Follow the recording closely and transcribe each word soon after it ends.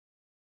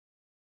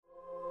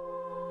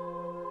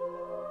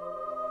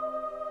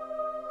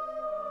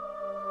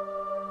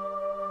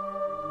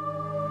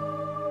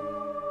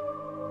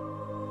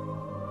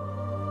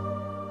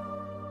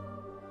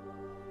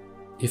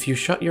If you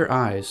shut your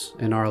eyes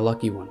and are a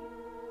lucky one,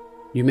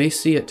 you may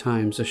see at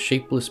times a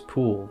shapeless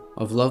pool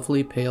of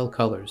lovely pale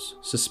colors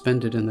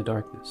suspended in the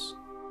darkness.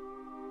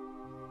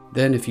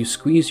 Then if you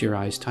squeeze your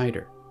eyes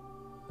tighter,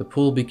 the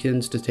pool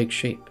begins to take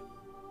shape,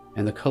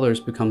 and the colors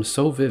become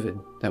so vivid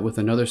that with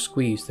another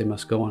squeeze they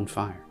must go on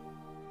fire.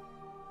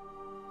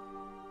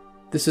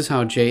 This is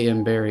how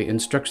J.M. Barrie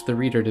instructs the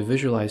reader to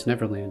visualize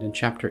Neverland in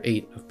Chapter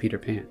 8 of Peter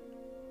Pan.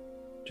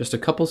 Just a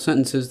couple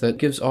sentences that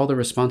gives all the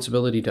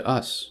responsibility to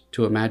us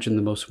to imagine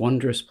the most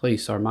wondrous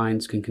place our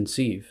minds can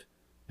conceive,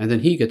 and then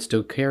he gets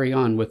to carry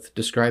on with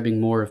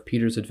describing more of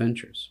Peter's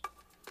adventures.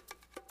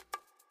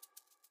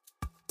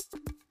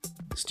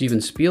 Steven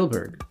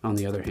Spielberg, on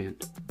the other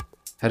hand,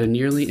 had a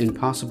nearly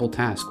impossible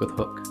task with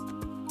Hook.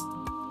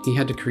 He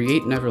had to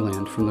create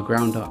Neverland from the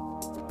ground up,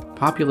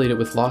 populate it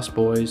with lost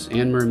boys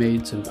and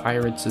mermaids and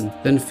pirates, and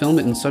then film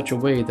it in such a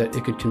way that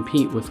it could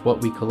compete with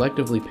what we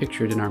collectively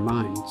pictured in our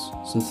minds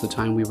since the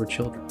time we were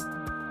children.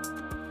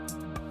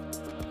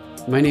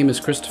 My name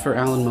is Christopher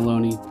Allen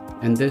Maloney,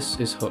 and this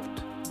is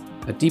Hooked,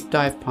 a deep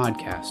dive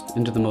podcast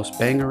into the most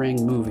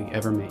bangarang movie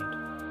ever made.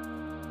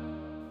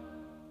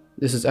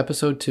 This is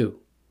episode 2,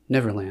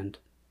 Neverland.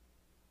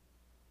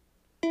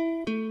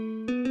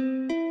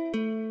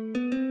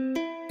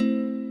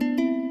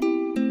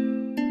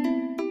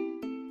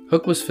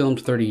 Hook was filmed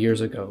 30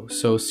 years ago,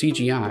 so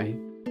CGI,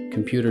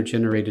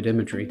 computer-generated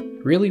imagery,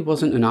 really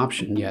wasn't an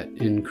option yet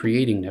in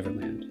creating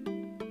Neverland.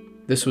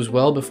 This was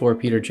well before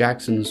Peter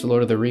Jackson's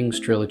Lord of the Rings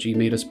trilogy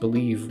made us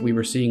believe we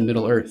were seeing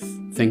Middle-earth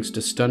thanks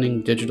to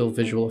stunning digital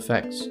visual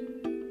effects,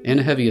 and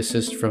a heavy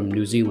assist from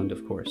New Zealand,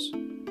 of course.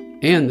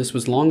 And this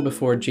was long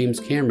before James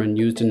Cameron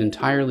used an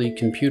entirely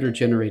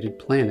computer-generated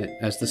planet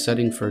as the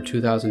setting for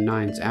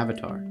 2009's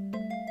Avatar.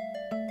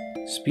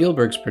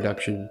 Spielberg's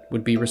production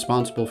would be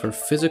responsible for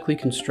physically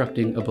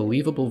constructing a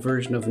believable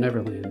version of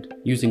Neverland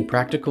using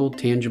practical,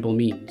 tangible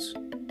means.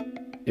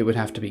 It would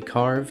have to be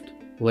carved,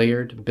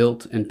 layered,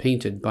 built, and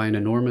painted by an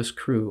enormous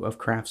crew of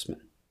craftsmen.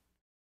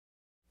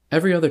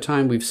 Every other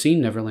time we've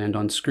seen Neverland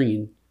on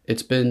screen,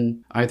 it's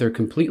been either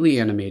completely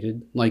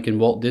animated, like in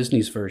Walt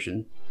Disney's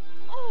version.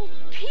 Oh,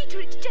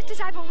 Peter, it's just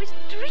as I've always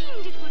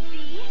dreamed it would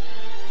be.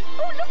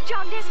 Oh, look,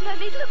 John, there's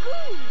Mermaid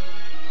Lagoon.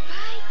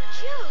 By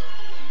Jove.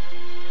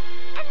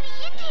 And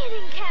the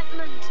Indian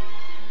encampment.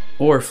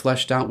 Or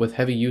fleshed out with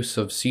heavy use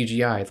of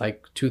CGI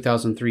like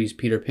 2003's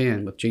Peter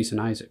Pan with Jason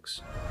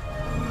Isaacs.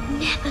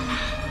 Neverland.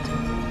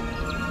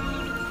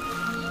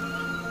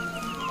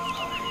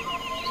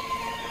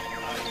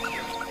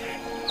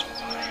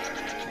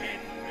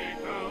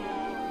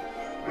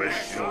 We're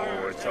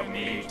sure to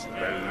meet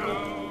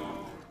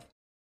below.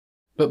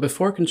 But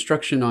before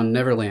construction on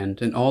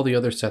Neverland and all the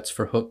other sets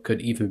for Hook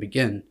could even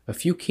begin, a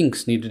few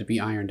kinks needed to be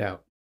ironed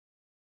out.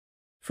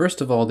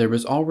 First of all, there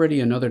was already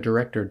another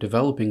director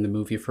developing the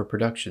movie for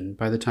production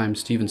by the time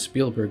Steven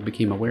Spielberg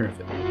became aware of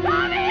it.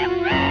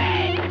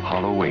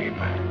 Halloween,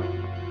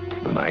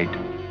 the night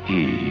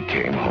he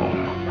came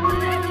home.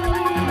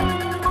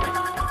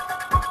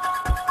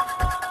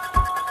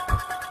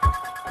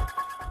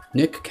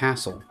 Nick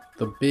Castle,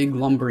 the big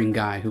lumbering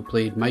guy who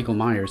played Michael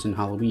Myers in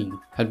Halloween,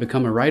 had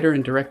become a writer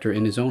and director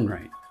in his own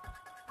right.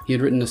 He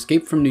had written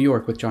Escape from New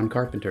York with John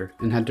Carpenter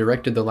and had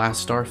directed The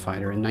Last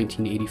Starfighter in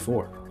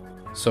 1984.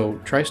 So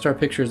TriStar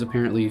Pictures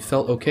apparently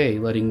felt okay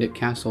letting Nick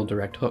Castle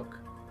direct Hook.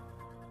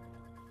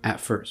 At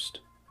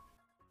first.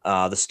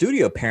 The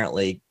studio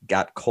apparently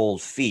got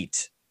cold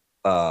feet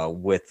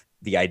with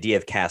the idea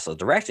of Castle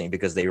directing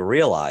because they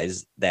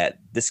realized that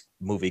this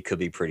movie could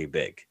be pretty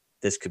big.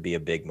 This could be a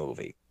big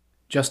movie.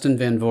 Justin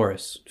Van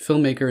Voris,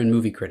 filmmaker and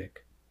movie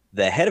critic.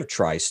 The head of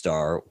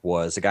TriStar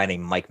was a guy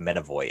named Mike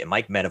Medavoy, and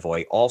Mike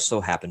Medavoy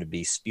also happened to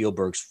be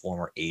Spielberg's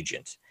former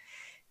agent.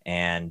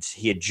 And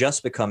he had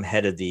just become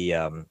head of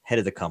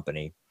the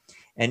company.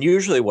 And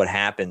usually what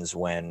happens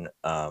when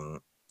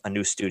a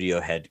new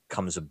studio head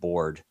comes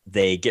aboard,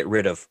 they get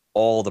rid of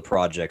all the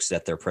projects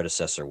that their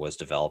predecessor was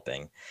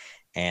developing.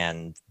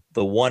 And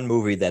the one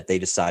movie that they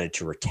decided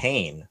to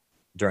retain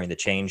during the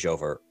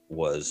changeover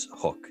was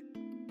Hook.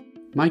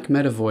 Mike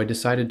Medavoy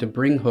decided to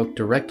bring Hook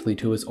directly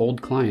to his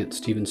old client,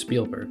 Steven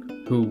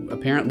Spielberg, who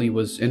apparently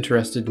was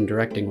interested in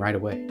directing right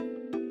away.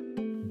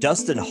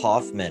 Dustin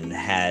Hoffman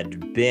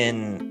had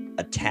been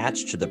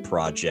attached to the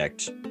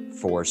project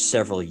for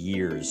several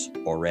years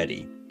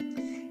already,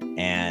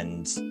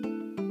 and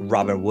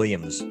Robin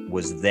Williams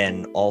was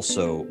then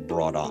also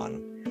brought on.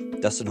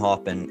 Dustin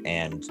Hoffman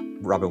and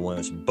Robin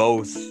Williams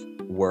both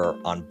were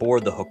on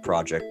board the Hook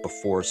project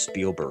before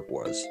Spielberg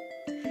was,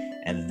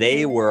 and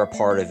they were a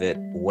part of it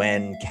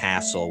when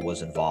Castle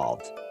was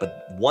involved.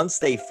 But once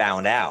they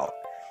found out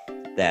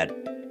that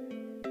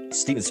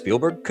Steven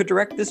Spielberg could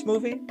direct this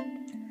movie,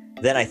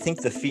 then I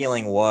think the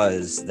feeling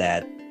was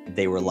that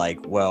they were like,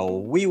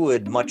 well, we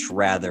would much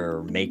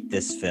rather make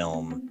this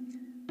film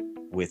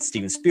with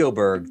Steven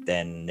Spielberg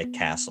than Nick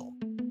Castle.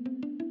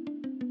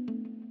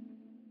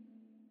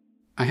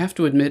 I have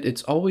to admit,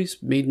 it's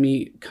always made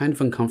me kind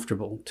of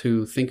uncomfortable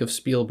to think of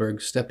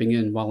Spielberg stepping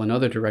in while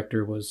another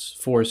director was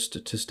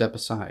forced to step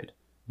aside.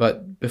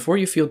 But before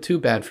you feel too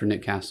bad for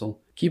Nick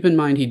Castle, keep in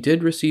mind he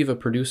did receive a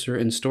producer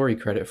and story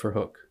credit for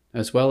Hook,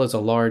 as well as a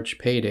large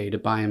payday to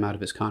buy him out of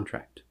his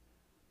contract.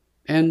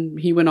 And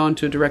he went on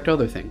to direct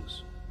other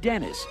things.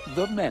 Dennis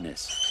the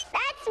Menace.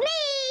 That's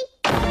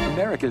me!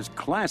 America's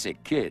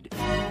classic kid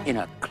in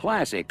a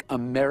classic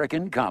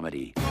American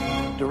comedy.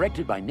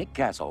 Directed by Nick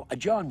Castle, a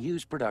John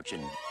Hughes production.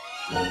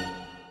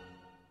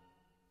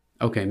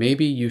 Okay,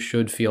 maybe you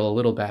should feel a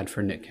little bad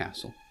for Nick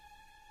Castle.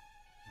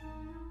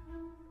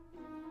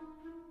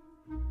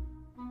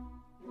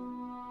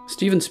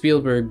 Steven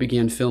Spielberg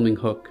began filming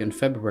Hook in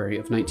February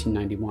of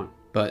 1991,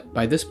 but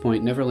by this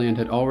point Neverland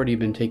had already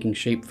been taking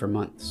shape for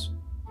months.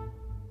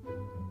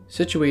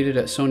 Situated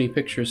at Sony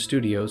Pictures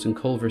Studios in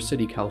Culver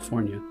City,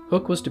 California,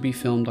 Hook was to be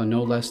filmed on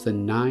no less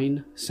than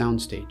 9 sound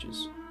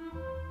stages.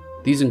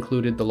 These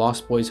included the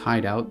Lost Boys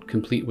hideout,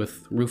 complete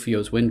with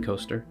Rufio's wind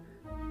coaster,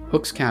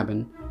 Hook's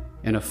cabin,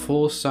 and a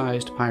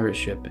full-sized pirate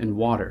ship in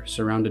water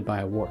surrounded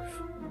by a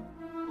wharf.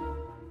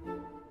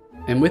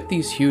 And with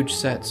these huge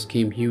sets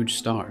came huge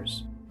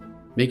stars,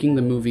 making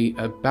the movie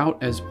about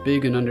as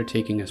big an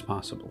undertaking as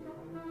possible.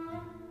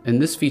 In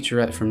this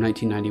featurette from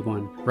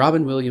 1991,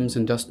 Robin Williams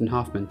and Dustin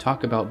Hoffman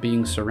talk about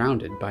being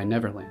surrounded by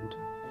Neverland.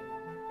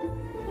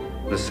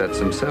 The sets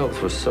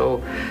themselves were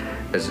so,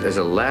 as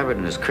elaborate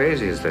and as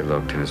crazy as they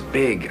looked, and as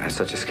big on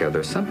such a scale, there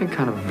was something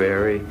kind of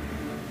very,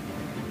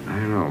 I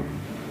don't know,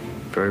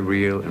 very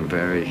real and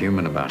very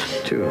human about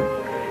it, too.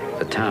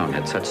 The town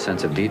had such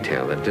sense of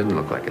detail that it didn't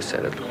look like a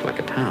set, it looked like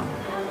a town.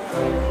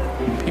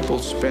 People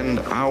spend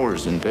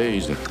hours and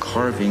days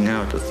carving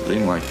out a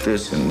thing like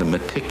this and the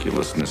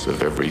meticulousness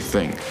of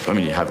everything. I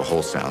mean, you have a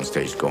whole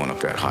soundstage going up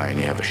that high, and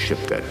you have a ship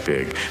that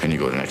big, and you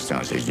go to the next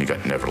soundstage, and you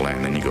got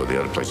Neverland, then you go to the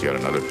other place, you got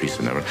another piece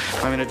of Neverland.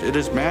 I mean, it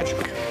is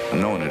magic.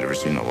 No one had ever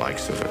seen the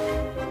likes of it.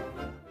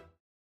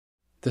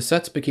 The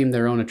sets became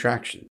their own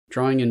attraction,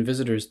 drawing in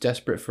visitors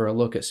desperate for a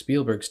look at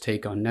Spielberg's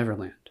take on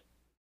Neverland.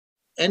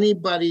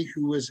 Anybody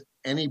who was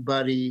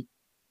anybody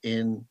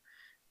in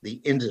the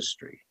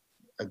industry,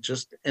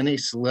 just any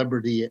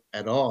celebrity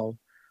at all,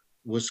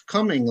 was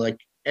coming like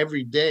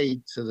every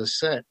day to the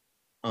set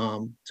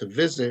to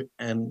visit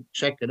and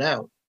check it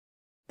out.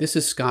 This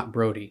is Scott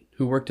Brody,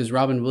 who worked as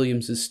Robin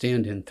Williams'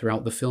 stand-in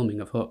throughout the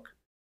filming of Hook.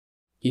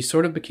 He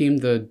sort of became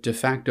the de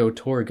facto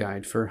tour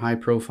guide for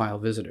high-profile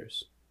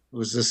visitors. It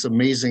was this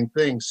amazing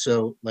thing.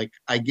 So, like,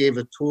 I gave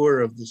a tour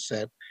of the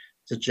set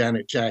to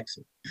Janet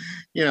Jackson,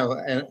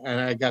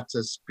 and I got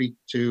to speak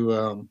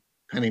to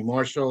Penny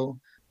Marshall.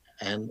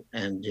 And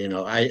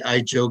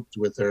I joked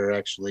with her,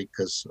 actually,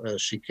 because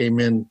she came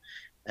in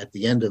at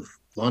the end of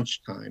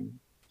lunchtime,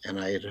 and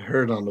I had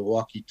heard on the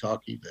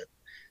walkie-talkie that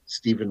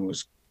Steven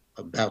was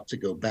about to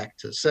go back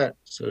to set.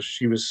 So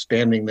she was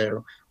standing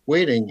there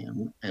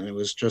waiting, and it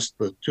was just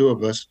the two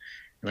of us.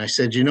 And I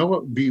said, you know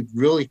what would be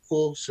really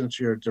cool, since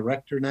you're a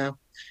director now,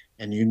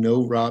 and you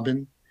know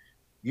Robin,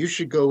 you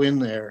should go in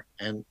there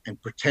and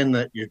pretend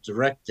that you're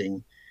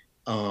directing.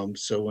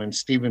 So when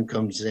Steven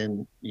comes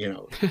in,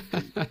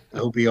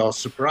 he'll be all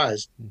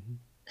surprised. Mm-hmm.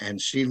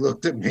 And she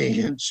looked at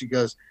me and she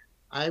goes,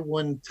 I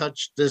wouldn't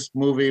touch this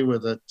movie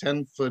with a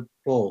 10-foot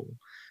pole.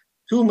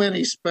 Too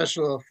many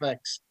special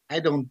effects. I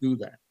don't do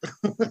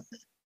that.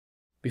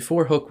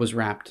 Before Hook was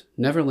wrapped,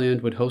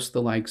 Neverland would host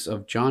the likes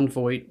of Jon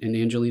Voight and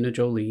Angelina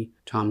Jolie,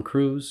 Tom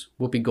Cruise,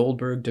 Whoopi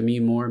Goldberg, Demi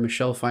Moore,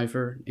 Michelle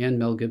Pfeiffer, and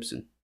Mel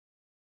Gibson.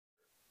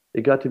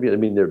 It got to be,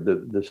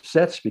 the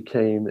sets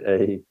became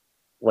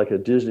like a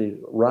Disney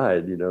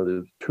ride,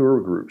 the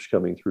tour groups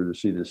coming through to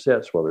see the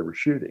sets while they were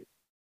shooting.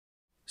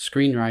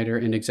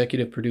 Screenwriter and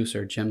executive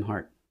producer Jim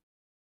Hart.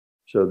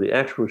 So the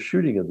actual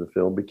shooting of the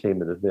film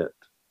became an event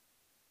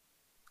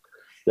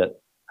that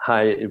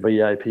high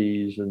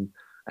VIPs and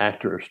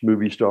actors,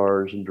 movie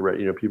stars, and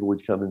people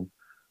would come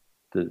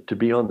in to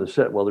be on the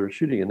set while they were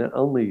shooting. And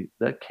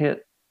that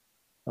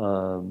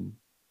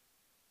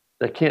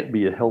can't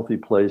be a healthy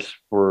place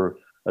for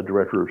a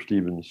director of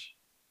Steven's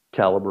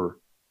caliber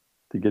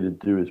to get to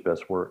do his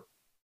best work.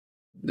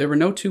 There were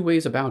no two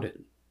ways about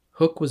it.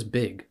 Hook was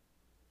big.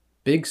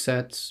 Big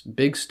sets,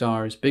 big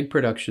stars, big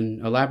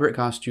production, elaborate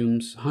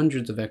costumes,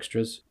 hundreds of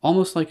extras,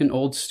 almost like an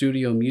old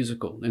studio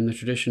musical in the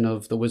tradition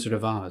of The Wizard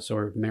of Oz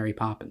or Mary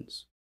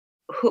Poppins.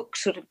 Hook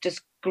sort of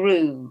just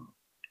grew.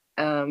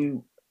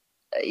 More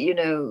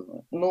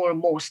and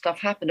more stuff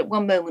happened. At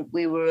one moment,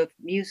 we were a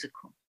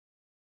musical.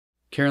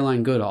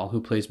 Caroline Goodall, who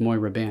plays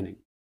Moira Banning.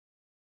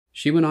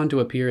 She went on to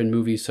appear in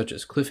movies such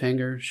as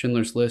Cliffhanger,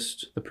 Schindler's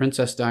List, The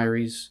Princess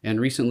Diaries, and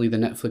recently the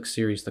Netflix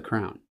series The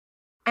Crown.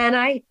 And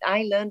I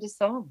learned a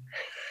song.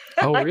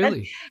 Oh,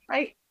 really?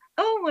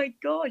 Oh my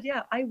God,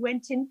 yeah. I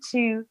went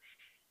into,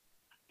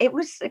 it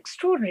was an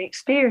extraordinary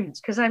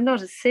experience because I'm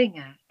not a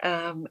singer.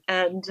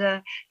 And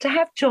to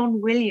have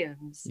John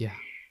Williams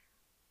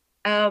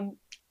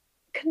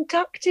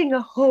conducting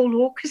a whole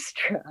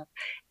orchestra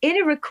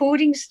in a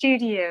recording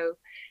studio,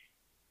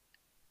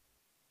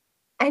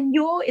 and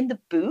you're in the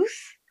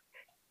booth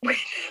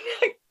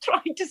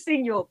trying to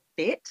sing your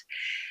bit.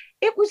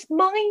 It was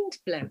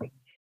mind-blowing.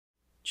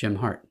 Jim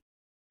Hart.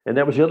 And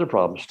that was the other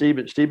problem.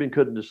 Stephen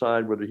couldn't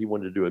decide whether he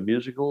wanted to do a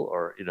musical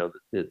or,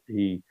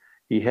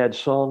 he had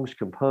songs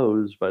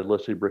composed by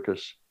Leslie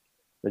Bricusse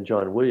and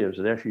John Williams,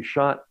 and actually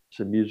shot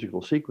some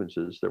musical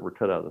sequences that were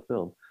cut out of the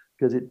film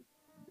because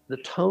the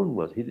tone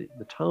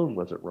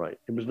wasn't right.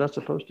 It was not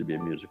supposed to be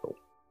a musical.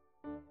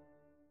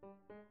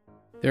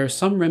 There are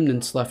some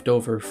remnants left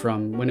over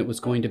from when it was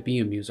going to be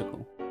a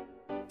musical.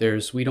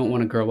 There's We Don't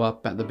Want to Grow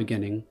Up at the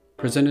beginning,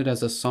 presented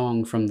as a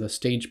song from the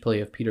stage play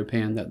of Peter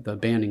Pan that the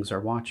Bannings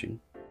are watching.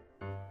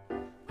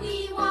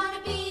 We want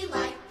to be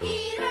like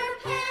Peter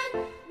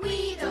Pan.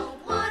 We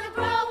don't want to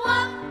grow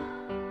up.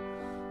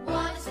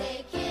 Want to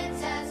stay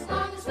kids as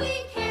long as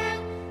we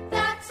can.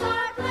 That's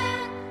our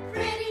plan,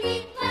 pretty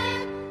neat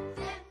plan.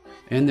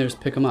 And there's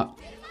Pick 'em Up,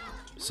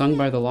 sung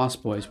by the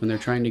Lost Boys when they're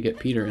trying to get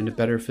Peter into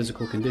better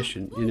physical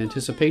condition in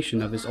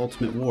anticipation of his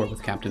ultimate war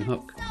with Captain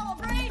Hook.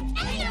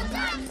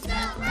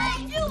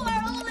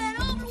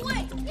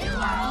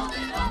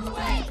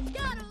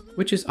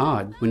 Which is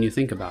odd when you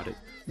think about it.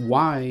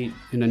 Why,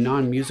 in a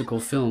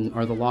non-musical film,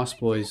 are the Lost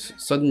Boys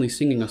suddenly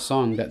singing a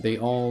song that they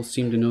all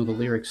seem to know the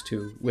lyrics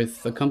to,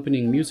 with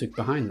accompanying music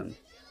behind them?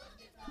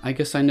 I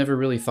guess I never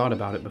really thought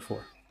about it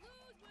before.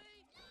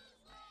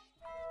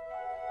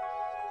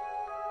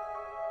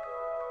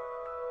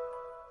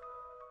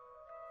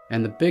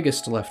 And the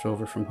biggest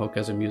leftover from Hook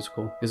as a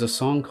musical is a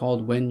song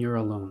called When You're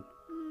Alone.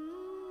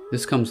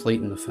 This comes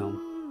late in the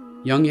film.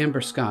 Young Amber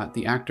Scott,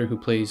 the actor who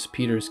plays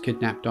Peter's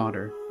kidnapped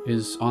daughter,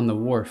 is on the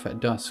wharf at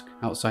dusk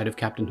outside of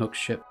Captain Hook's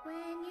ship.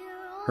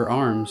 Her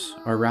arms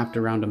are wrapped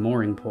around a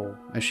mooring pole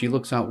as she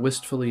looks out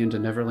wistfully into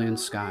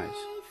Neverland's skies,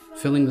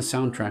 filling the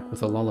soundtrack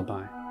with a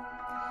lullaby.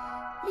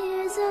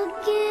 There's a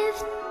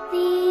gift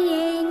the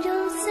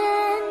angels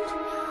send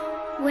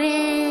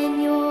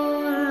when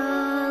you're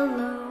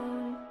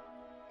alone.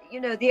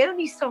 The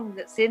only song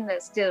that's in there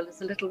still is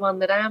the little one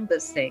that Amber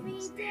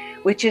sings,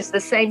 which is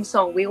the same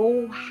song. We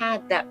all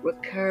had that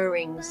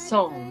recurring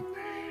song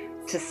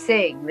to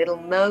sing, little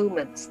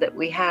moments that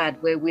we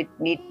had where we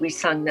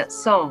sung that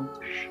song,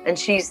 and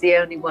she's the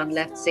only one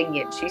left singing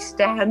it. She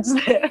stands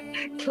there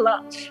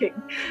clutching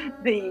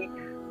the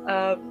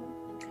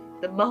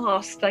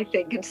mast, I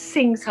think, and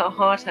sings her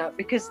heart out,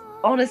 because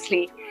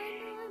honestly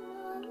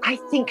I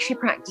think she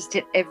practiced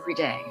it every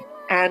day,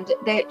 and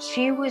there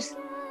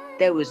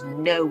was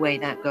no way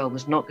that girl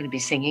was not going to be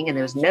singing, and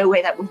there was no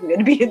way that wasn't going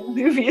to be in the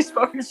movie as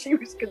far as she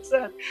was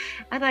concerned.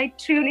 And I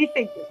truly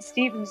think that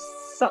Stephen's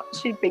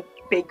such a big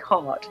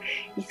heart.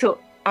 He thought,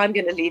 I'm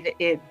going to leave it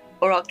in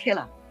or I'll kill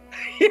her.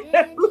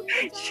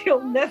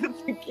 She'll never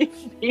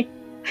forgive me.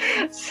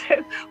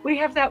 So we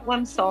have that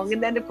one song,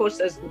 and then of course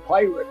there's the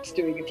pirates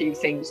doing a few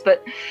things.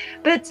 But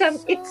it's,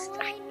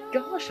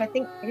 gosh, I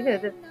think,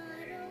 the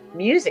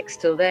music's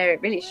still there.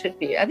 It really should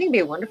be. I think it'd be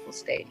a wonderful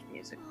stage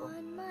musical.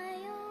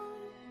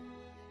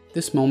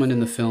 This moment in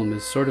the film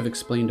is sort of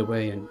explained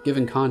away and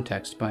given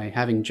context by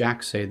having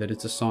Jack say that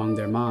it's a song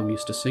their mom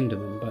used to sing to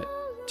them, but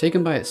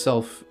taken by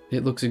itself,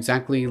 it looks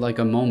exactly like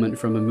a moment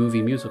from a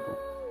movie musical.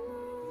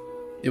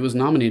 It was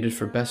nominated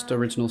for Best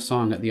Original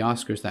Song at the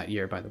Oscars that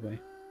year, by the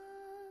way.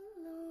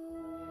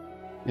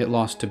 It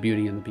lost to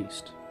Beauty and the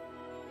Beast.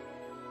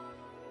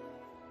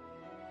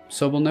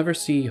 So we'll never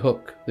see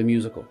Hook, the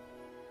musical.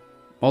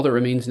 All that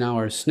remains now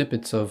are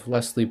snippets of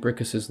Leslie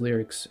Bricusse'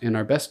 lyrics and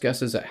our best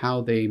guesses at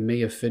how they may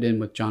have fit in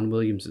with John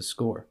Williams'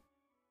 score.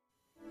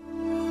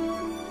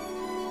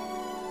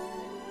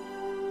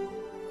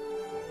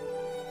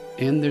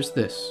 And there's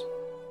this,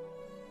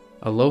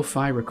 a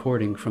lo-fi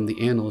recording from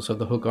the annals of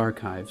the Hook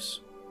archives.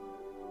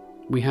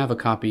 We have a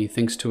copy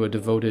thanks to a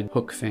devoted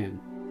Hook fan.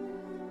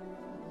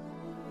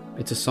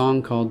 It's a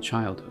song called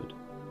Childhood.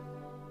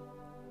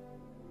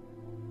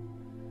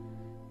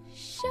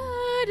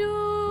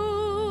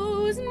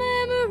 Shadows,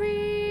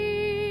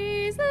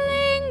 memories,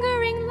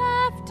 lingering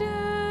laughter.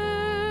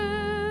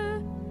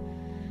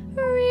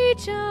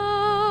 Reach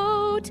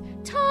out,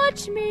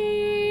 touch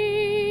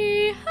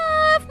me,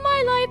 have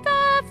my life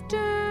after.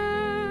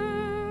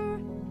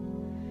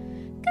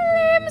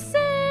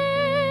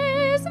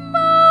 Glimpses,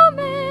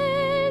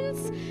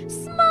 moments,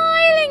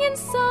 smiling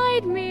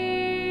inside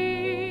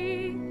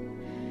me.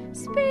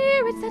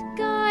 Spirits that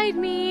guide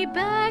me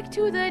back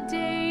to the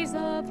days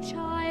of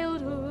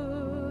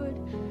childhood.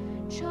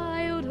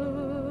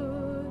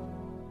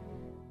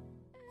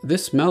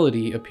 This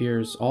melody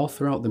appears all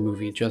throughout the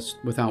movie just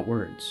without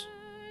words.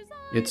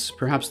 It's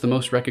perhaps the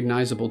most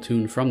recognizable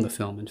tune from the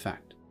film, in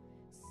fact.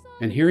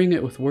 And hearing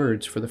it with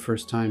words for the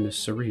first time is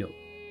surreal.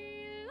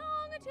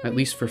 At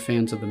least for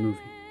fans of the movie.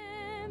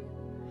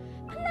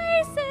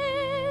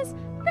 Places,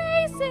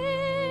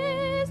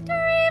 faces,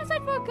 dreams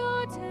I'd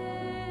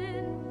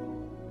forgotten.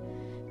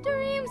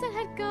 Dreams that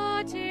had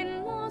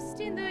gotten lost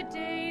in the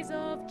days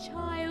of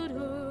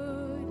childhood.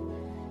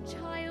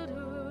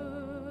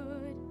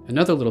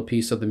 Another little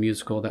piece of the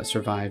musical that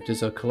survived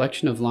is a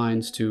collection of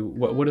lines to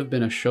what would have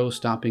been a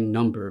show-stopping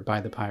number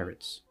by the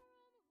Pirates.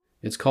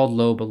 It's called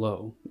Low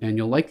Below, and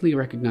you'll likely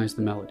recognize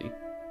the melody.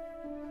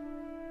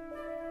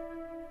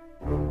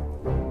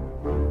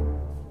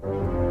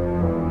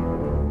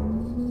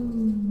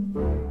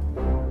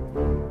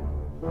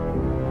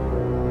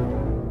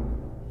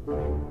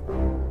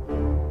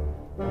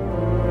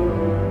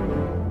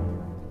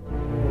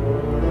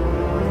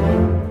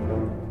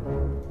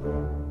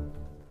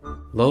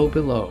 Low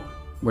below,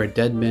 where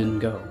dead men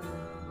go.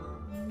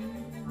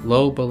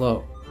 Low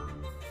below,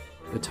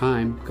 the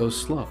time goes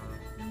slow.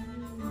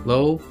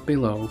 Low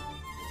below,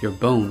 your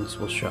bones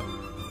will show.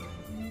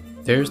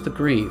 There's the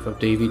grave of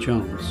Davy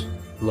Jones,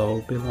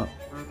 low below.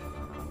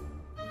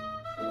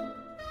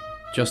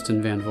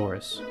 Justin Van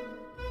Voris.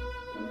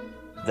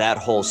 That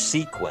whole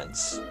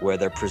sequence where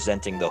they're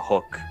presenting the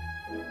hook,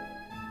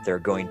 they're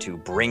going to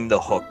bring the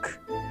hook,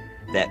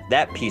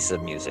 that piece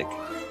of music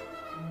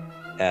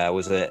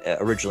was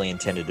originally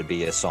intended to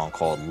be a song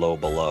called Low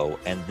Below,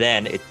 and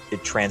then it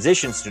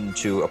transitions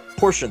into a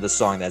portion of the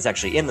song that's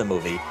actually in the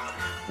movie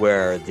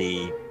where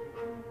the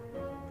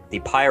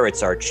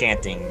pirates are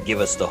chanting, "Give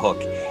us the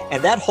hook,"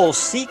 and that whole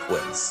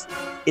sequence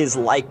is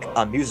like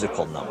a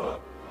musical number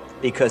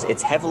because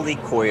it's heavily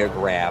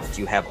choreographed.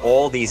 You have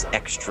all these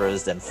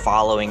extras then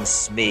following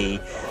Smee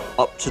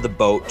up to the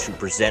boat to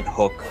present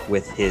Hook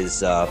with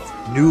his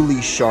newly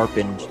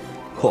sharpened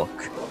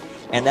hook,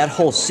 and that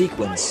whole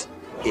sequence,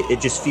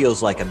 it just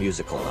feels like a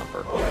musical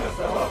number.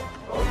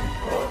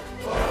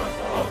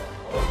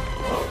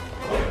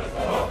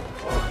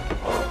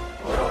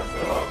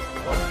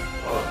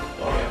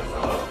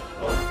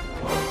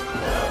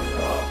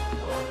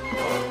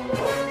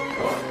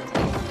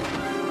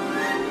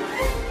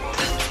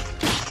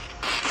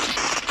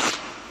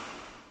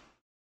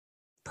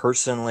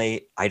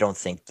 Personally, I don't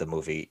think the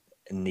movie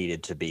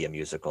needed to be a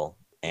musical.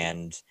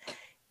 And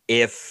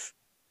if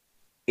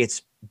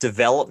its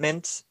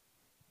development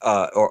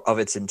or of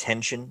its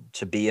intention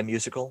to be a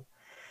musical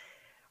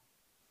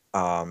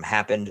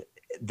happened,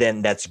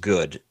 then that's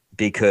good,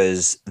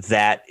 because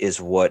that is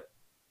what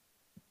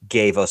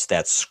gave us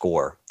that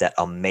score, that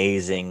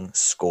amazing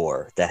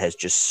score that has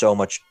just so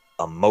much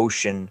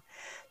emotion,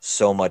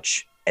 so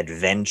much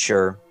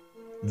adventure.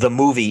 The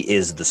movie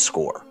is the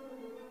score.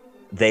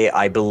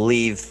 I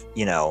believe,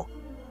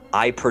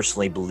 I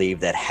personally believe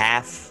that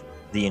half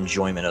the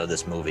enjoyment of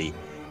this movie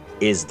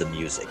is the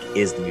music,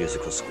 is the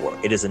musical score.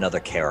 It is another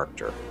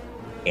character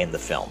in the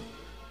film.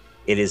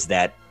 It is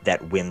that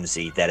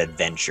whimsy, that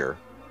adventure,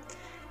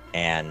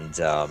 and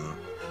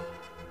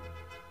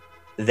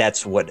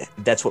that's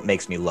what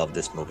makes me love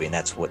this movie, and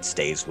that's what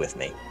stays with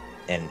me.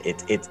 And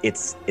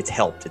it's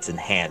helped, it's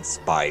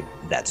enhanced by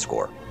that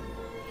score.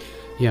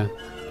 Yeah,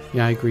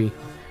 I agree.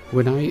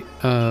 When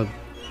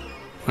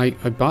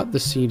I bought the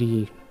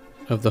CD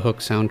of the Hook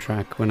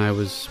soundtrack when I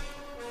was,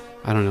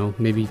 I don't know,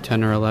 maybe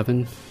 10 or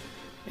 11,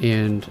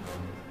 and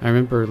I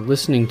remember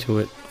listening to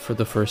it for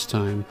the first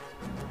time,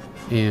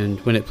 and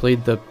when it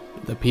played the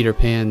Peter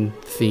Pan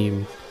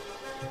theme,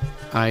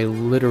 I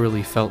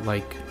literally felt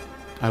like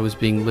I was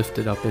being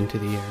lifted up into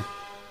the air,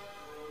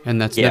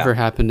 and that's never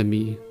happened to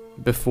me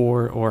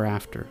before or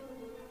after.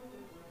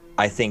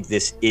 I think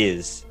this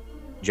is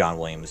John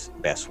Williams'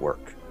 best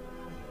work.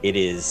 It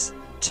is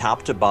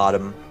top to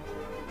bottom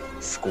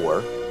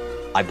score.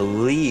 I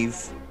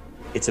believe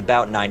it's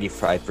about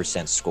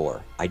 95%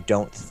 score. I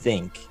don't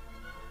think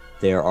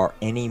there are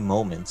any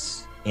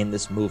moments in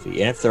this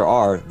movie, and if there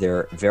are,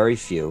 they're very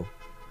few,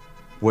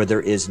 where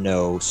there is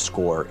no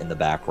score in the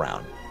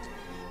background.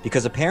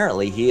 Because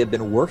apparently he had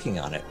been working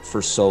on it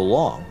for so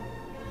long,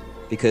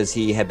 because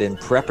he had been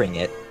prepping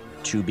it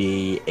to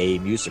be a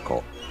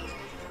musical.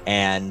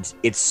 And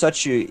it's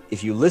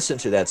if you listen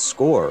to that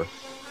score,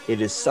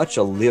 it is such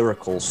a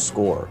lyrical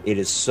score. It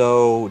is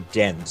so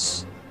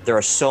dense. There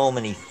are so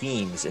many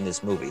themes in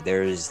this movie.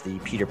 There is the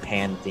Peter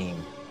Pan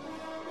theme.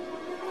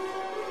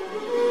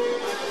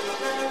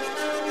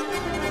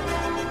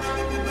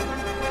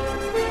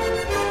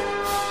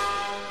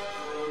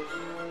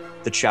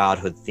 The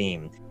childhood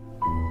theme.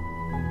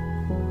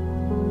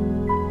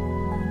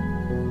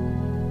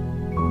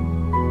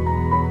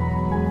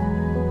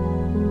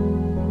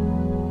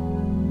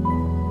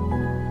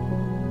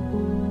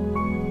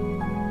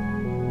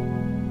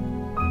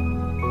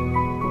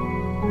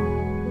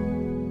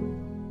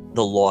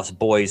 The Lost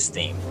Boys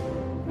theme.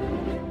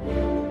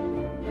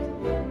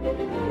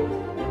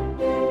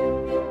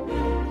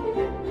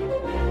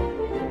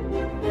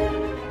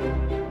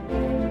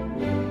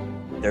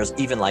 There's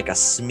even like a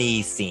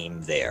Smee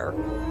theme there.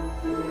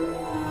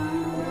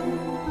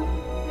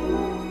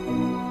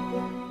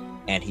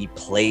 And he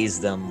plays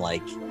them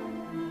like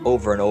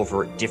over and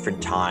over at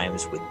different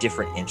times with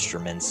different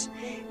instruments.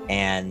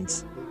 And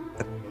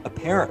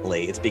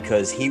apparently it's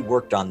because he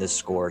worked on this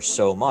score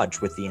so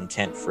much with the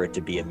intent for it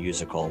to be a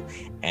musical,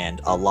 and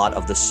a lot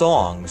of the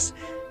songs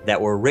that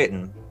were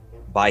written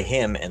by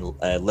him and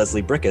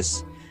Leslie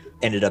Bricusse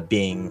ended up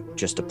being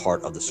just a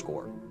part of the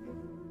score.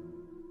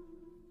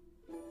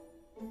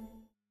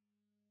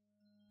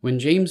 When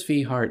James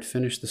V. Hart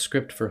finished the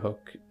script for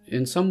Hook,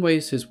 in some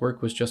ways his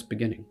work was just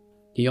beginning.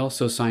 He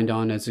also signed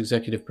on as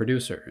executive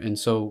producer, and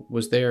so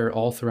was there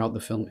all throughout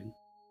the filming.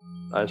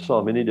 I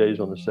saw many days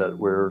on the set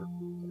where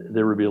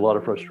there would be a lot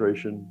of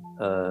frustration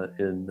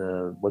in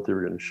what they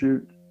were going to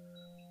shoot.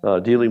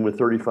 Dealing with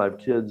 35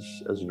 kids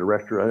as a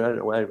director,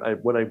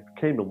 what I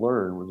came to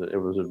learn was that it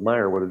was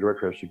admire what a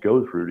director has to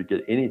go through to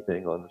get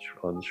anything on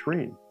the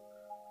screen.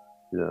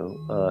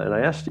 And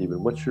I asked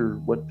Stephen, what's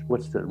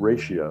that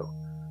ratio?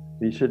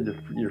 He said,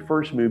 your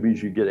first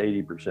movies, you get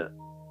 80%.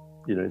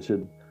 You know, he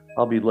said,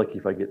 I'll be lucky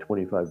if I get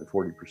 25 to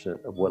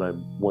 40% of what I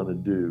want to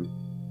do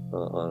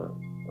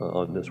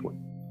on this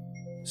one.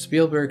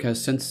 Spielberg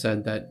has since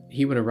said that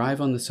he would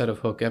arrive on the set of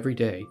Hook every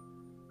day,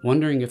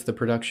 wondering if the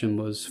production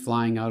was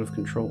flying out of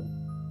control.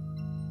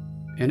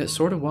 And it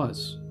sort of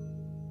was.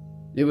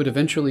 It would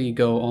eventually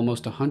go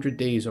almost 100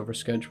 days over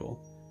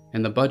schedule,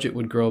 and the budget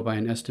would grow by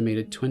an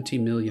estimated $20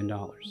 million.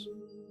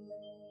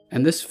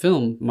 And this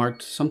film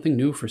marked something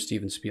new for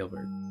Steven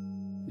Spielberg.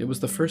 It was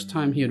the first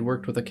time he had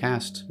worked with a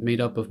cast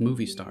made up of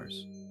movie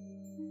stars.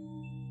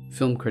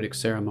 Film critic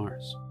Sarah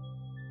Mars.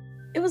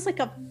 It was like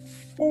a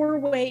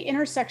four-way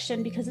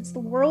intersection because it's the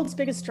world's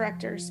biggest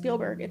director,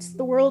 Spielberg. It's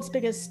the world's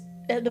biggest,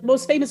 the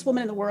most famous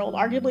woman in the world,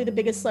 arguably the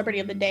biggest celebrity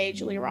of the day,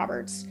 Julia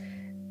Roberts.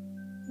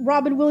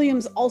 Robin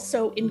Williams,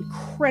 also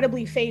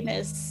incredibly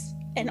famous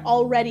and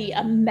already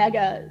a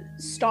mega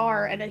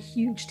star and a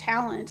huge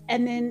talent.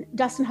 And then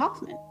Dustin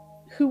Hoffman,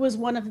 who was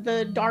one of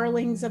the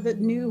darlings of the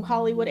new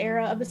Hollywood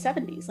era of the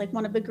 70s, like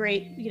one of the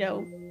great,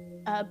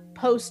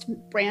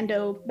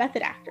 post-Brando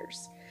method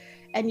actors.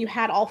 And you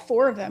had all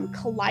four of them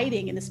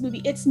colliding in this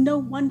movie. It's no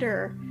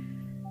wonder,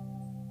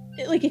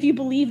 like, if you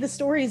believe the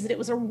stories that it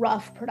was a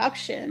rough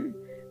production,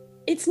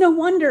 it's no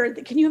wonder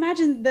that, can you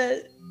imagine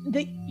the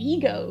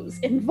egos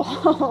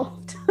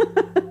involved?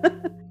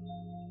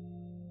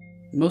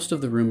 Most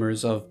of the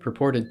rumors of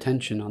purported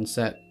tension on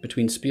set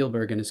between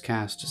Spielberg and his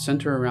cast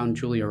center around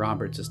Julia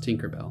Roberts as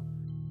Tinkerbell,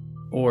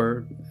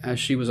 or, as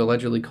she was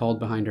allegedly called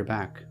behind her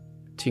back,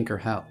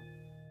 Tinkerhell.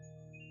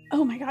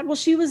 Oh my God, well,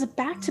 she was a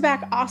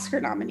back-to-back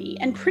Oscar nominee,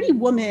 and Pretty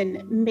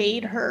Woman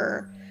made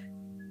her,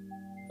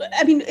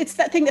 I mean, it's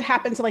that thing that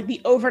happens, like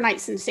the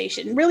overnight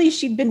sensation. Really,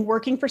 she'd been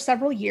working for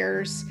several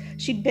years.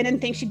 She'd been in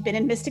things, she'd been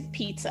in Mystic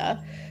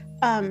Pizza.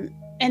 And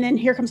then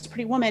here comes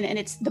Pretty Woman, and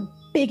it's the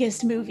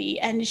biggest movie.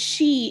 And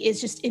she is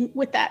just in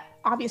with that,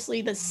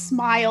 obviously, the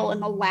smile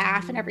and the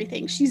laugh and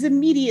everything. She's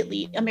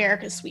immediately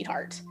America's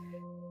sweetheart.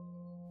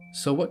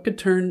 So what could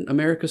turn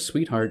America's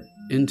sweetheart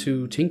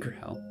into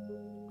Tinkerhell?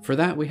 For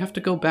that, we have to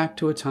go back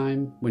to a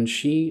time when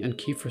she and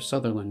Kiefer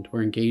Sutherland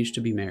were engaged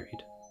to be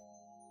married.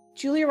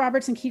 Julia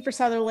Roberts and Kiefer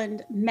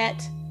Sutherland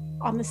met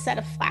on the set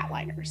of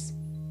Flatliners,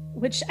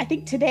 which I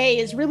think today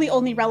is really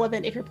only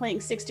relevant if you're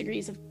playing 6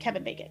 Degrees of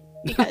Kevin Bacon,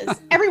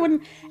 because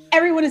everyone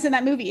is in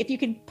that movie. If you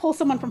can pull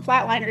someone from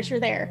Flatliners, you're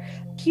there.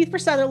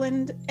 Kiefer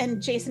Sutherland and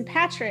Jason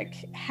Patric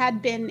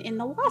had been in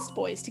The Lost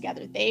Boys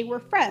together. They were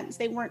friends.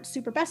 They weren't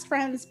super best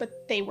friends, but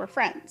they were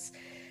friends.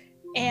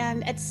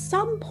 And at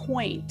some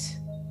point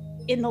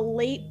in the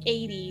late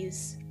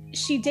 80s,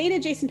 she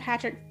dated Jason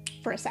Patric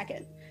for a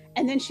second.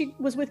 And then she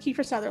was with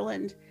Kiefer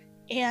Sutherland,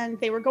 and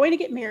they were going to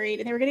get married,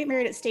 and they were getting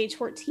married at Stage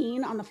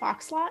 14 on the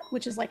Fox lot,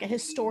 which is like a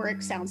historic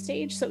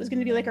soundstage. So it was going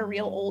to be like a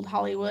real old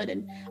Hollywood.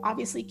 And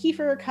obviously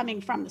Kiefer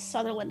coming from the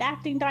Sutherland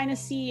acting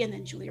dynasty, and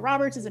then Julia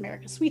Roberts is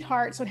America's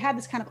sweetheart. So it had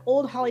this kind of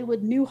old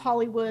Hollywood, new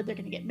Hollywood. They're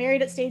going to get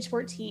married at Stage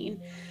 14.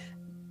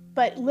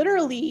 But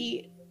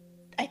literally,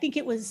 I think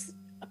it was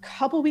a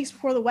couple weeks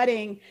before the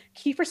wedding,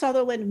 Kiefer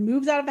Sutherland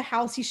moves out of the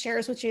house he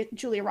shares with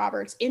Julia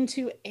Roberts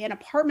into an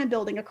apartment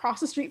building across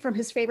the street from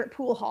his favorite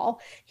pool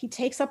hall. He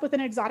takes up with an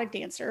exotic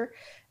dancer.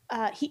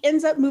 He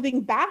ends up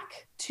moving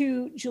back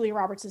to Julia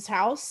Roberts'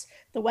 house.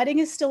 The wedding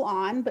is still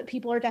on, but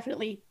people are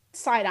definitely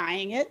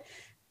side-eyeing it.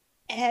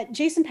 And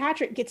Jason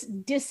Patric gets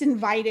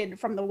disinvited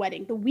from the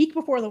wedding. The week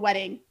before the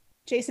wedding,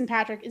 Jason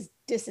Patric is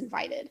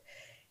disinvited.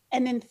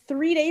 And then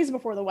 3 days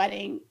before the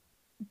wedding,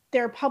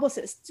 their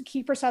publicists,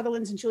 Kiefer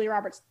Sutherland's and Julia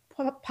Roberts'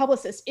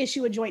 publicists,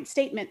 issue a joint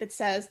statement that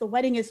says the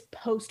wedding is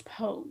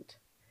postponed.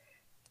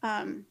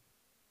 And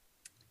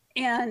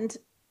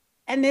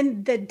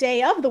then the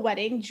day of the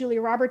wedding,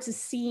 Julia Roberts is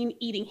seen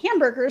eating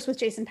hamburgers with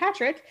Jason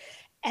Patric,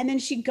 and then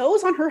she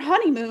goes on her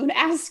honeymoon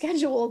as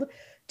scheduled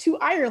to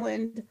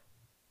Ireland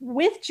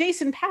with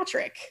Jason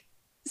Patric.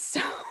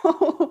 So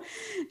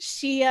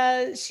she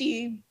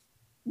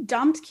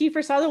dumped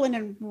Kiefer Sutherland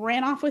and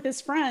ran off with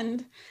his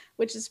friend,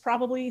 which is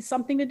probably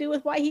something to do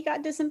with why he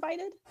got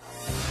disinvited.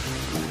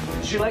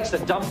 She likes to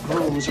dump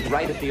grooms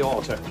right at the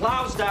altar,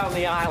 plows down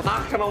the aisle,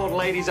 knocking old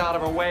ladies out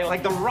of her way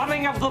like the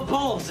running of the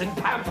bulls in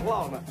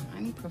Pamplona.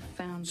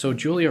 So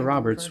Julia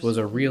Roberts was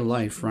a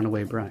real-life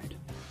runaway bride.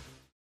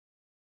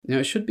 Now,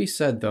 it should be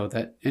said, though,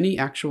 that any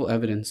actual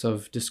evidence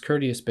of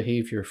discourteous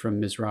behavior from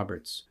Ms.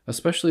 Roberts,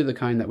 especially the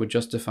kind that would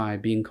justify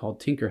being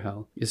called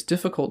Tinkerhell, is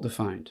difficult to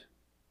find.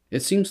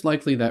 It seems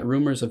likely that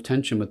rumors of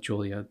tension with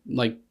Julia,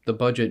 like the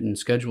budget and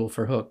schedule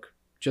for Hook,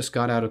 just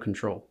got out of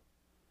control.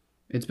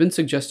 It's been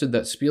suggested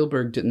that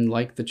Spielberg didn't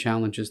like the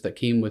challenges that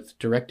came with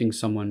directing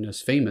someone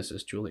as famous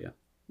as Julia.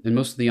 And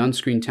most of the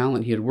on-screen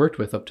talent he had worked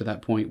with up to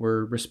that point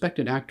were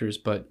respected actors,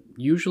 but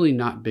usually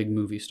not big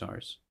movie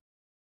stars.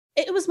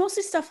 It was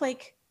mostly stuff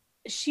like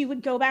she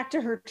would go back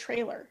to her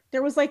trailer.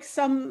 There was like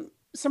some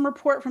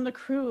report from the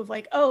crew of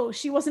like, oh,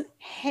 she wasn't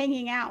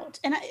hanging out.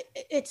 And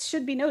it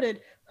should be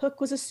noted, Hook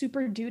was a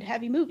super dude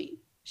heavy movie.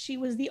 She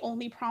was the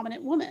only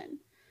prominent woman.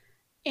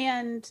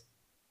 And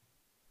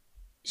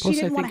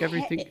Plus, I think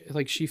everything,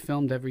 like she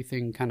filmed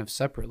everything kind of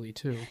separately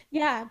too.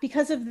 Yeah,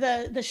 because of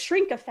the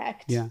shrink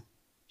effect. Yeah.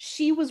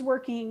 She was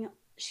working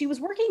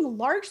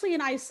largely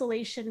in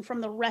isolation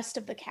from the rest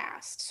of the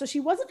cast. So she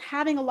wasn't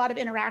having a lot of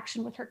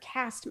interaction with her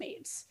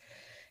castmates.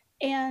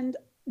 And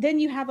then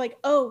you have like,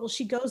 oh, well,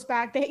 she goes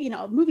back,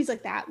 movies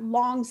like that,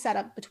 long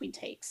setup between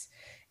takes.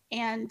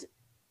 And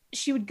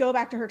she would go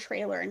back to her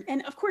trailer.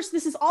 And of course,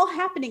 this is all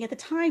happening at the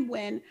time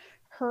when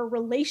her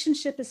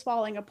relationship is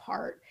falling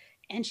apart.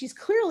 And she's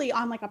clearly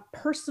on like a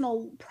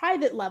personal,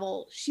 private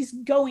level, she's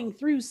going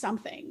through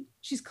something.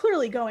 She's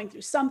clearly going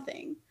through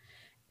something.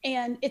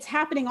 And it's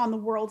happening on the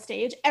world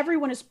stage.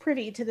 Everyone is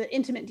privy to the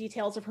intimate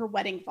details of her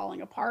wedding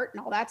falling apart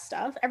and all that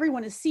stuff.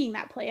 Everyone is seeing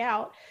that play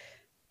out.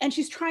 And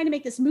she's trying to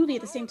make this movie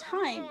at the same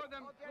time.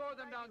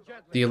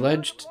 The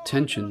alleged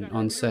tension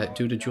on set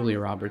due to Julia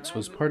Roberts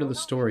was part of the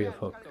story of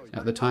Hook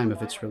at the time of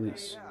its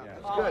release.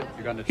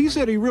 He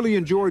said he really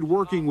enjoyed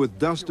working with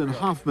Dustin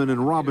Hoffman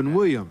and Robin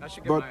Williams.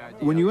 But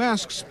when you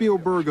ask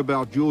Spielberg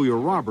about Julia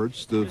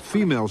Roberts, the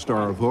female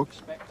star of Hook,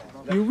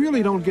 you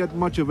really don't get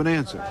much of an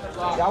answer.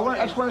 Yeah,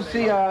 I just want to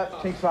see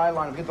take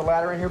sideline. Get the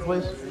ladder in here,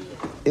 please.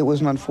 It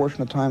was an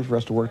unfortunate time for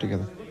us to work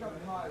together.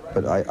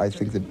 But I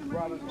think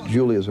that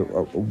Julie is a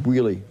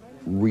really,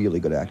 really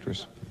good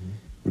actress.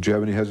 Would you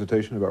have any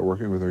hesitation about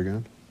working with her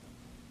again?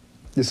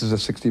 This is a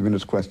 60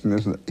 Minutes question,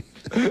 isn't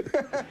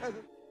it?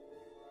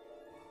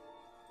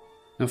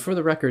 Now, for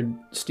the record,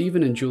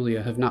 Stephen and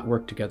Julia have not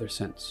worked together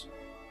since.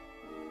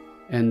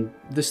 And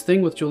this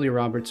thing with Julia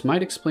Roberts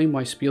might explain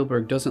why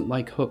Spielberg doesn't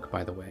like Hook,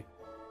 by the way.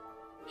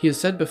 He has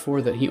said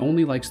before that he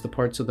only likes the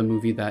parts of the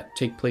movie that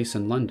take place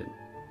in London.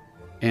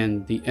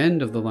 And the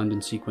end of the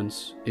London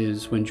sequence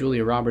is when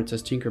Julia Roberts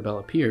as Tinkerbell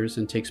appears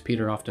and takes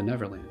Peter off to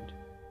Neverland.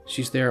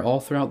 She's there all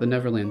throughout the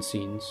Neverland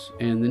scenes,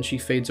 and then she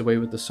fades away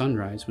with the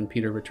sunrise when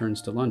Peter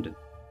returns to London.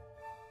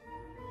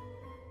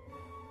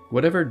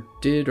 Whatever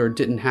did or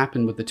didn't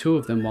happen with the two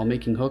of them while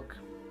making Hook,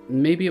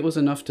 maybe it was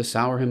enough to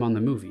sour him on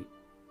the movie.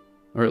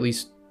 Or at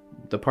least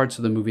the parts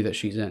of the movie that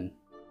she's in.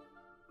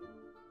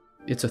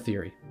 It's a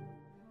theory.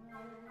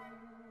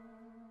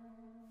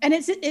 And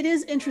it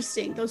is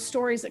interesting, those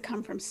stories that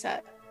come from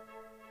set.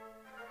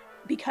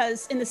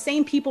 Because in the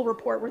same People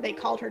report where they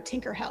called her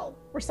Tinker Hell,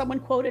 where someone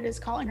quoted as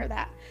calling her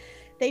that,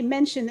 they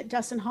mentioned that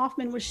Dustin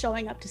Hoffman was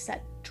showing up to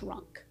set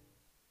drunk.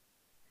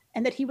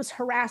 And that he was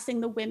harassing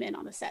the women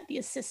on the set, the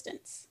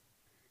assistants.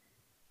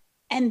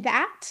 And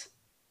that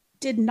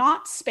did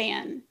not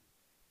span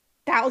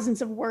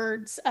thousands of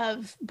words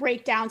of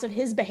breakdowns of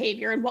his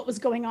behavior and what was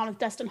going on with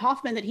Dustin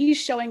Hoffman, that he's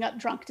showing up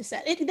drunk to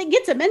set. It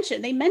gets a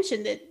mention. They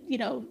mentioned that,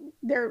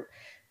 their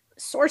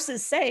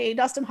sources say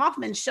Dustin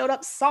Hoffman showed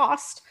up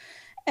sauced,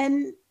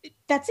 and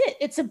that's it.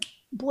 It's a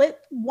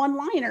blip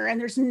one-liner,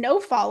 and there's no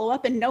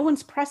follow-up, and no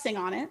one's pressing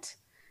on it.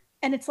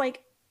 And it's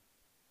like,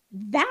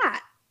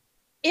 that,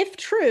 if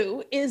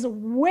true, is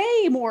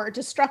way more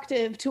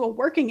destructive to a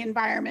working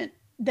environment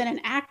than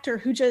an actor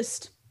who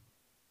just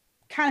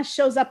kind of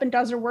shows up and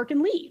does her work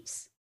and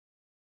leaves.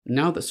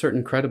 Now that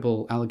certain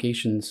credible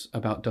allegations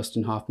about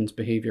Dustin Hoffman's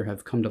behavior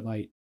have come to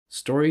light,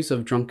 stories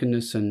of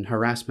drunkenness and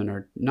harassment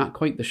are not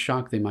quite the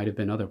shock they might have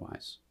been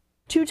otherwise.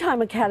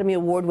 Two-time Academy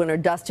Award winner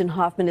Dustin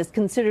Hoffman is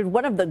considered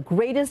one of the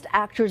greatest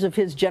actors of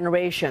his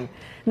generation.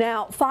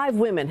 Now, 5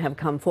 women have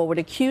come forward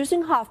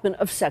accusing Hoffman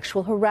of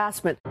sexual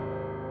harassment.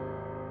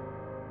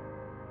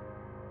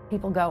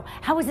 People go,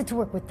 how is it to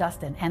work with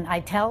Dustin? And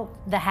I tell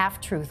the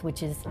half-truth,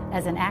 which is,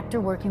 as an actor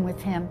working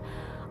with him,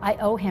 I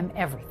owe him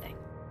everything.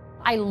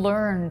 I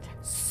learned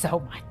so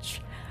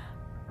much.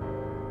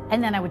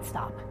 And then I would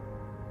stop.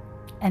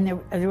 And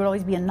there would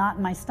always be a knot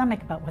in my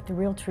stomach about what the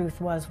real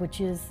truth was, which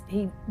is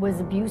he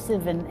was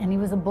abusive and he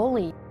was a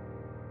bully.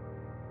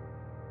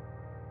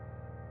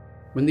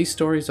 When these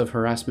stories of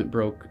harassment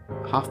broke,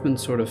 Hoffman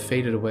sort of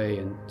faded away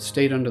and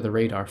stayed under the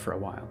radar for a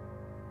while.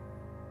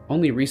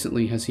 Only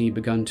recently has he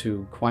begun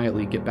to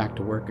quietly get back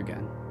to work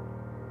again.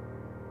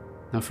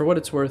 Now, for what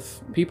it's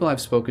worth, people I've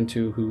spoken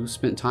to who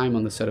spent time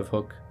on the set of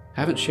Hook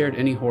haven't shared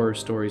any horror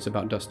stories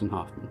about Dustin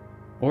Hoffman,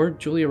 or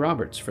Julia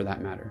Roberts for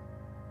that matter.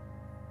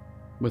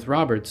 With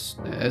Roberts,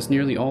 as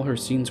nearly all her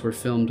scenes were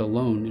filmed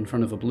alone in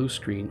front of a blue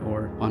screen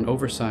or on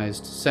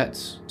oversized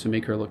sets to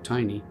make her look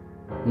tiny,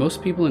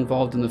 most people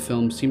involved in the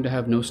film seem to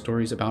have no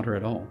stories about her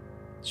at all.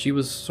 She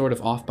was sort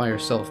of off by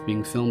herself,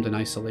 being filmed in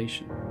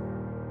isolation.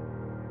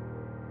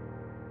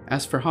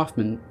 As for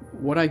Hoffman,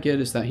 what I get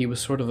is that he was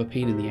sort of a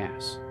pain in the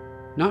ass.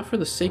 Not for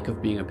the sake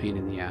of being a pain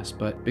in the ass,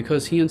 but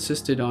because he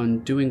insisted on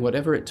doing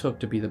whatever it took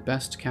to be the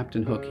best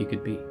Captain Hook he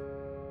could be.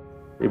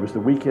 It was the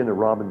weekend of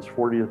Robin's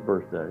 40th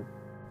birthday.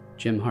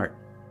 Jim Hart.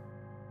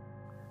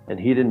 And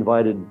he'd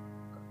invited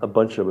a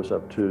bunch of us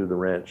up to the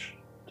ranch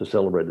to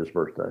celebrate his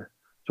birthday.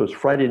 So it's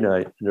Friday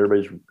night, and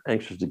everybody's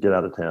anxious to get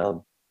out of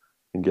town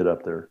and get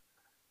up there.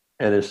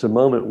 And it's the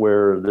moment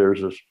where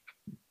there's this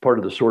part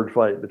of the sword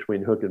fight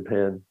between Hook and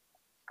Pan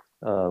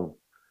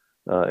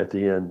at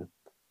the end.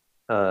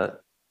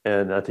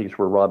 And I think it's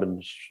where Robin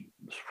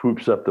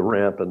swoops up the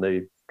ramp and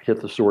they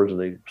hit the swords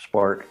and they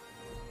spark.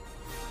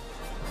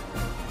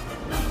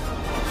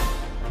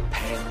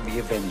 Pan The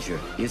Avenger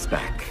is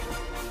back,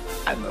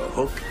 and the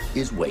hook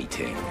is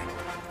waiting.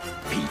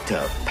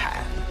 Peter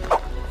Pan.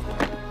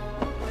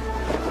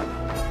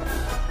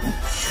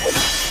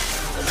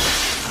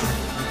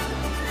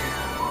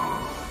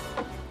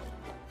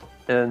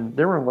 And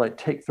they were on like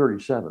take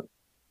 37,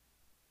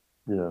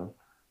 you know.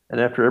 And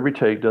after every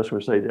take, Dustin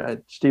would say,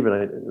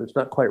 Stephen, it's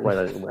not quite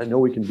right. I know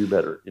we can do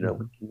better, you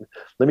know.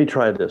 Let me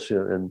try this, you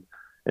know.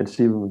 And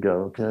Stephen would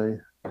go, okay.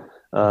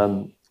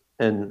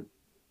 And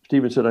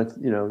Stephen said,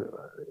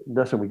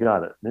 Dustin, we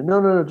got it. And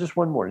no, just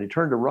one more. And he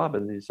turned to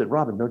Robin and he said,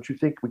 Robin, don't you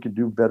think we could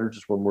do better,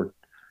 just one more?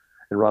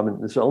 And Robin,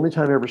 it's the only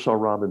time I ever saw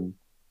Robin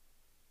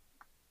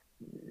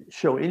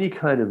show any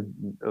kind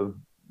of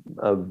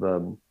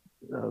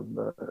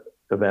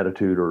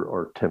attitude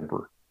or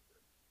temper.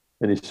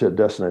 And he said,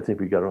 Dustin, I think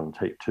we got it on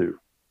take 2.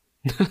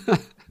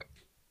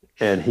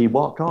 And he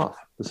walked off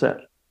the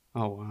set.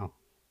 Oh, wow.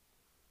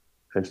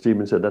 And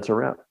Stephen said, that's a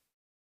wrap.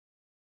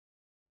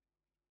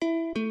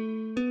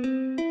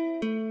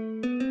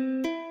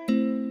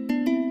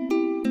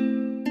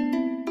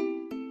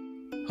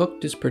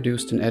 Hooked is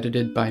produced and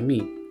edited by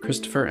me,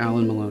 Christopher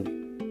Allen Maloney.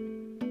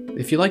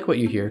 If you like what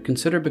you hear,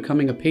 consider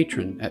becoming a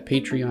patron at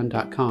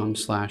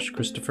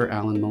patreon.com/Christopher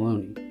Allen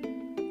Maloney.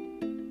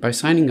 By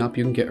signing up,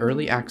 you can get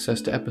early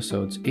access to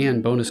episodes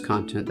and bonus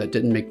content that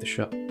didn't make the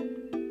show.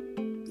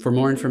 For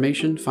more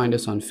information, find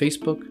us on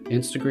Facebook,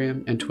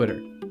 Instagram, and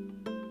Twitter.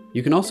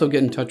 You can also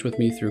get in touch with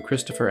me through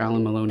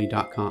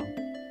ChristopherAllenMaloney.com.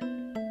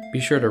 Be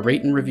sure to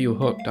rate and review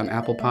Hooked on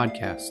Apple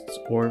Podcasts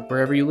or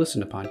wherever you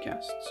listen to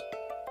podcasts.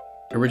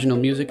 Original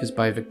music is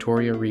by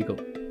Victoria Regal.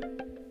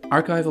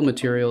 Archival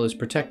material is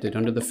protected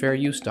under the Fair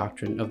Use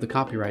Doctrine of the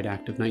Copyright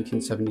Act of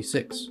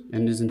 1976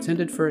 and is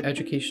intended for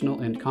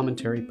educational and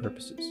commentary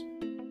purposes.